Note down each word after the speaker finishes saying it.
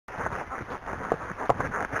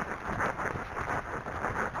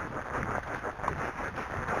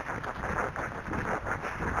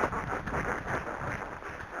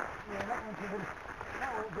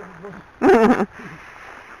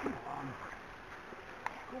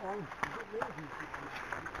on,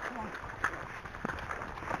 come on.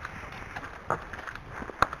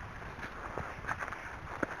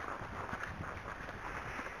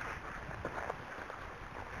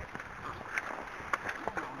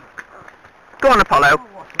 Go on, Apollo.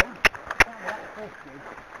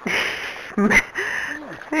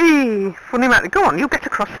 Hey, funny matter. Go on, you get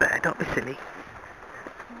across there. Don't be silly.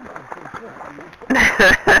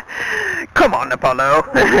 Come on, Apollo.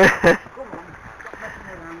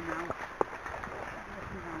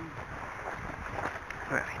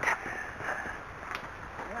 Right.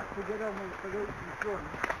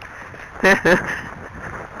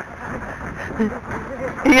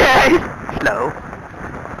 Yeah, slow.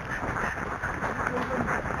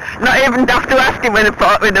 Not even have to ask him when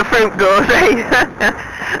the fruit goes, eh?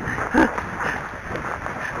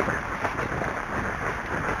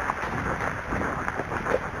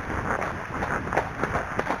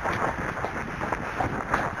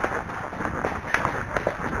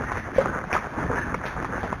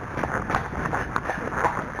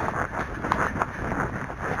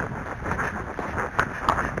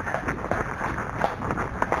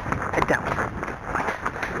 Head down.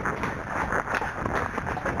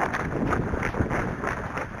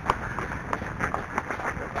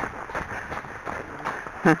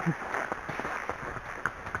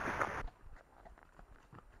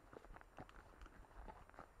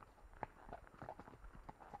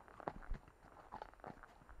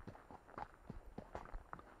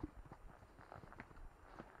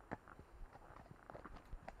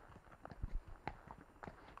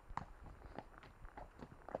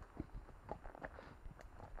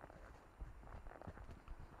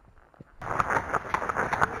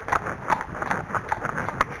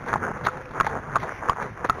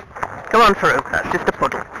 Come on, Farouk, that's just a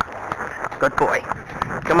puddle. Good boy.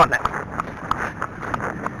 Come on then.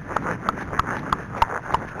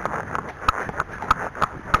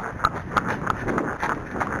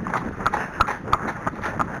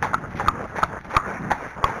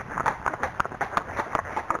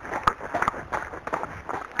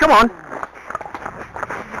 Come on.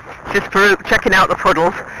 Just Farouk checking out the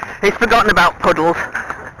puddles. He's forgotten about puddles.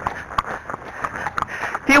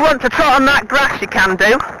 If you want to trot on that grass, you can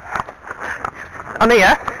do. On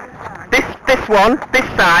here. This one, this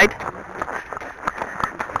side.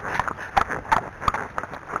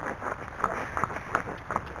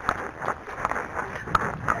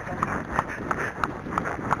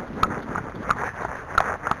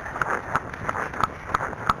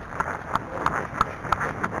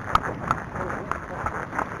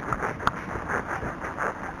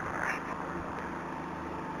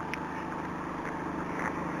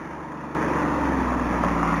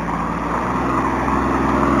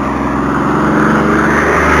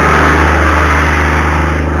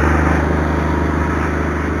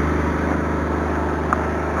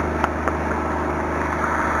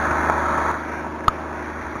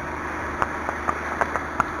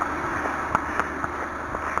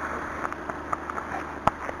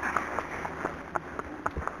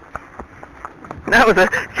 That was a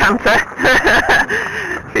canter.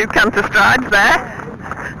 A few canter strides there.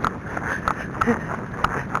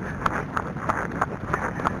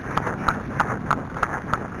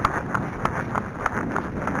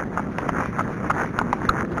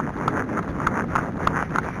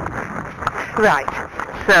 Right,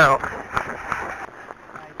 so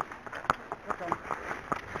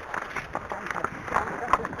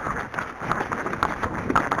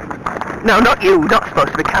no, not you, not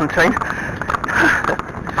supposed to be cantering.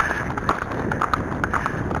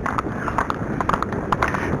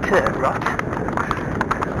 Turn rot.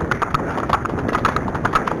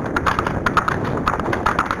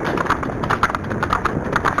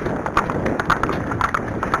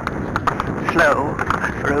 Slow,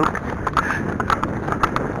 Farouk.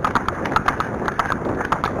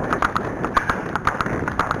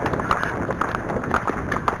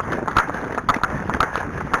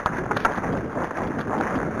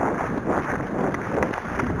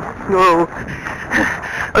 No.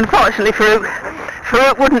 Unfortunately,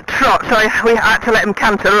 Farouk wouldn't trot, so we had to let him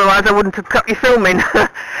canter, otherwise I wouldn't have cut you filming. So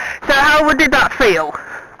how did that feel?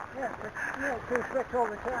 Yeah, it feels better all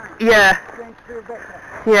the time. Yeah. It's going to feel better.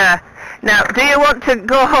 Yeah. Now, do you want to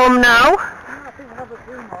go home now? No, I think we'll have a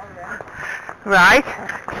few more then. Right.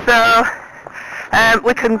 So,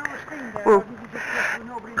 we can... Well,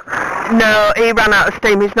 no, he ran out of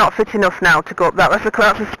steam. He's not fit enough now to go up that.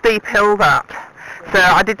 That's a steep hill, that. So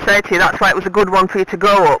I did say to you, that's why it was a good one for you to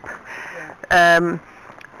go up.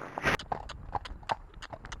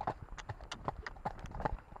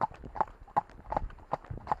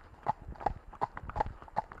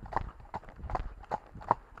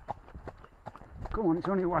 Come on, it's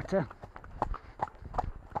only water.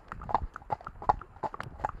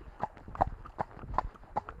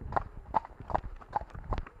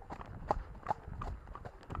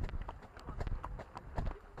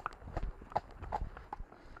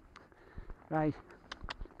 Right,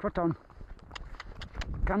 trot on.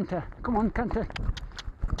 Canter, come on, canter.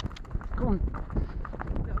 Come on.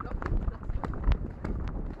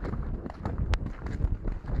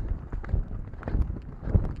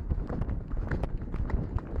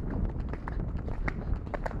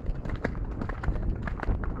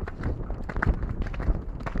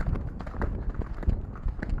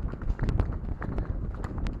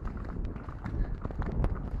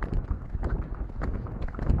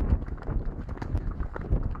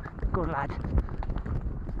 Good lad.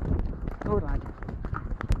 Good lad.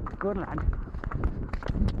 Good lad.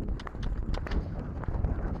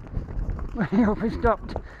 I hope he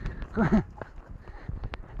stopped.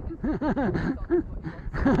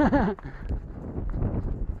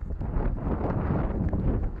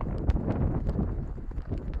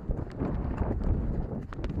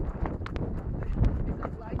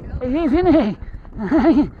 He is, isn't he?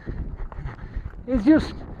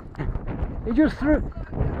 He just threw.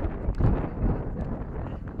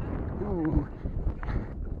 Oh.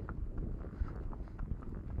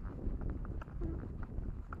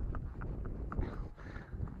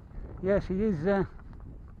 Yes, he is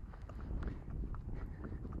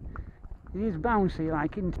bouncy,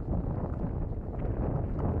 like, isn't he?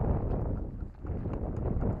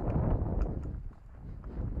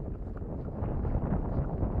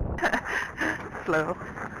 Slow.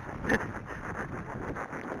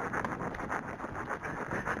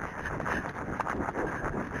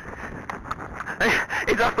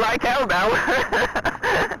 He's off like hell now.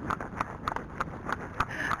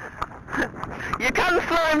 You can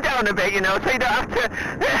slow him down a bit, you know, so you don't have to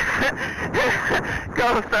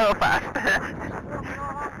go so fast.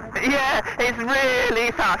 Yeah, it's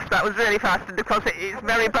really fast. That was really fast because it's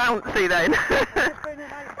very bouncy then.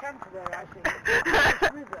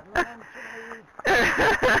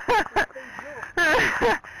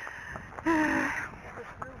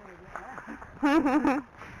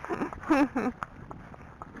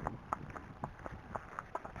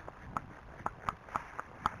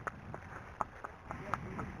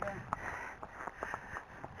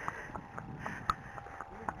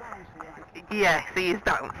 Yes, he is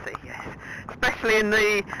bouncy, yes. Especially in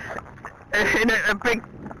the in a big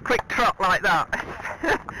quick trot like that.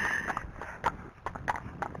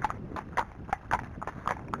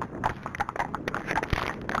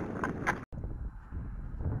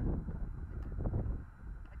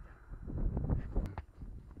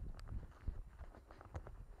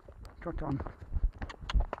 Trot on.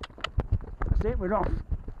 That's it, we're off.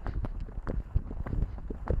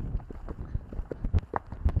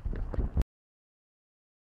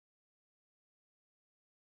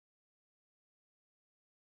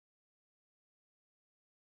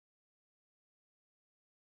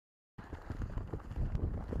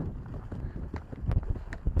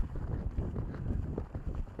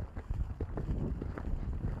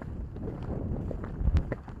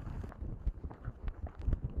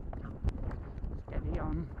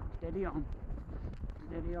 Steady on,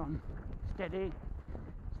 steady on, steady,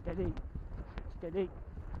 steady, steady,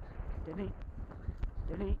 steady,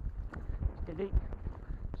 steady, steady,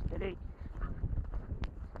 steady.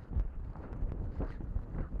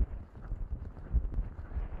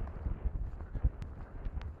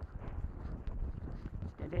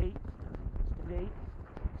 Steady, steady,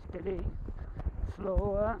 steady,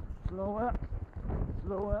 slower, slower,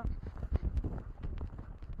 slower,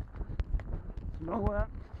 slower.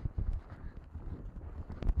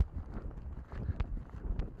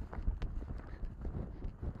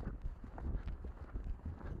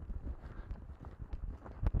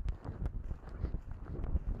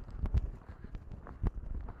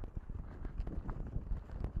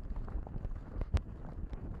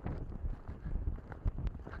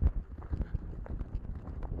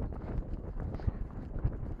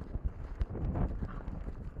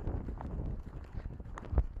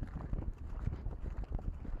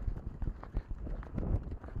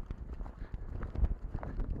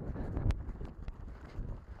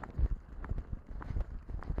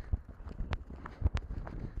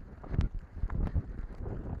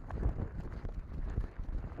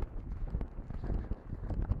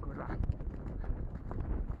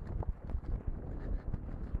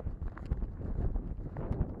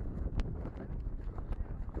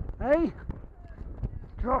 Hey,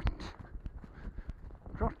 trot,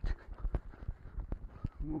 trot.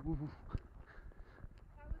 Ooh.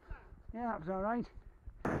 Yeah, that was all right.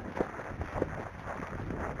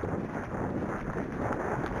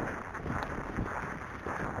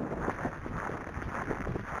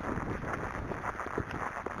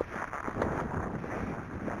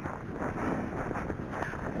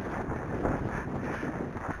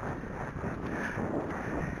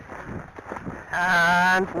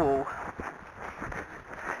 And whoa.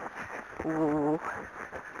 Whoa.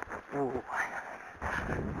 Whoa.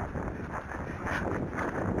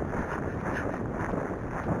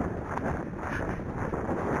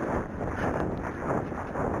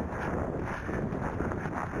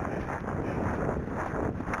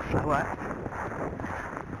 Slower.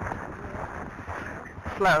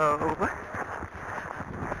 Slow.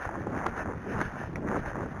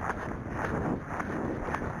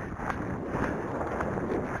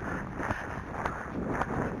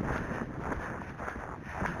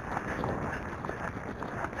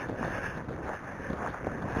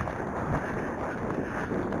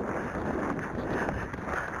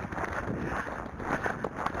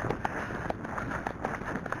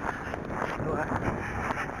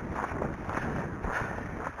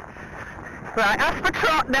 Right, ask for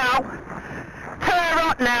trot now.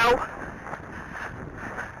 Trot now.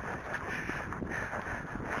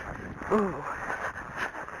 Ooh.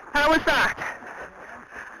 How was that?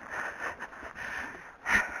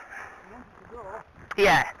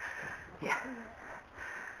 Yeah. Yeah.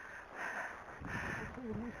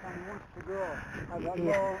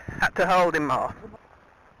 Yeah. Had to hold him more.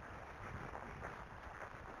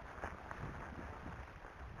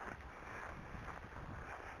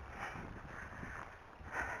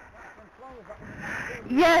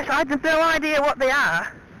 Yes, I have no idea what they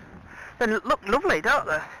are. They look lovely, don't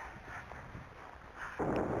they?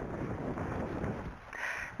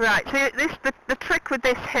 Right, so the trick with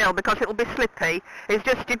this hill, because it'll be slippy, is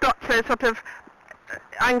just you've got to sort of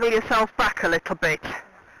angle yourself back a little bit,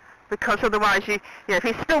 because otherwise if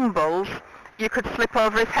he stumbles, you could slip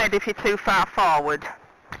over his head if you're too far forward.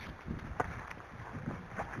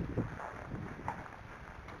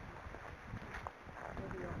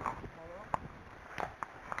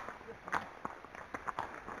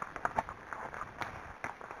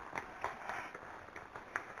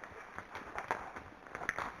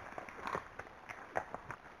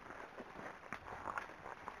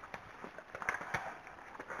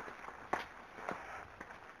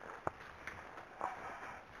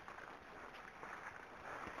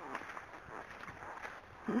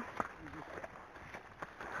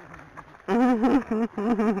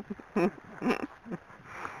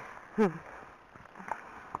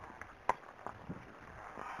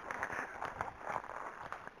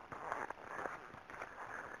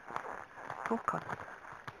 Oh God.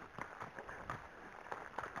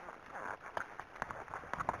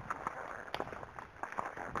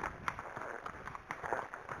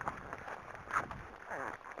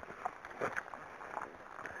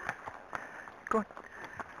 Go on.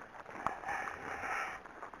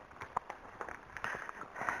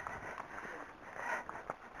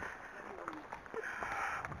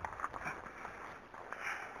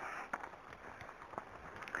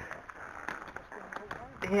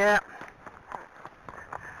 Yeah.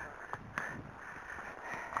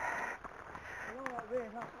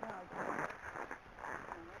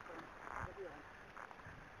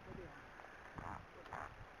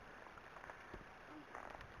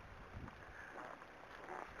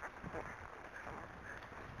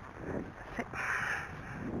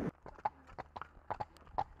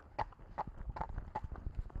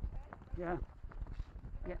 Yeah.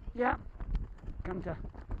 Yeah. Yeah. Canter.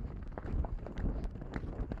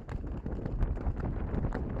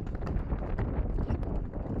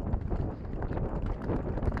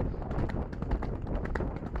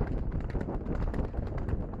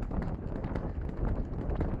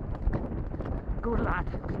 Good lad.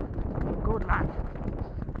 Good lad.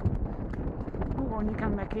 Go on, you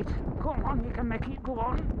can make it. Come on, you can make it. Go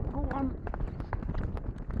on. Go on.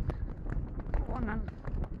 Go on then.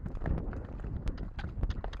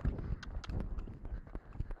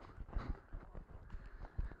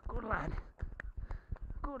 Good lad.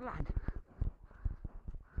 Good lad.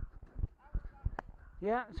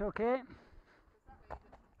 Yeah, it's okay.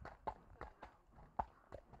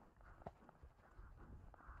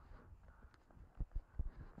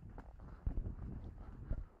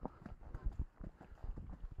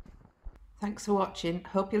 Thanks for watching.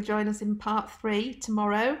 Hope you'll join us in part 3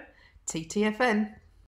 tomorrow. TTFN.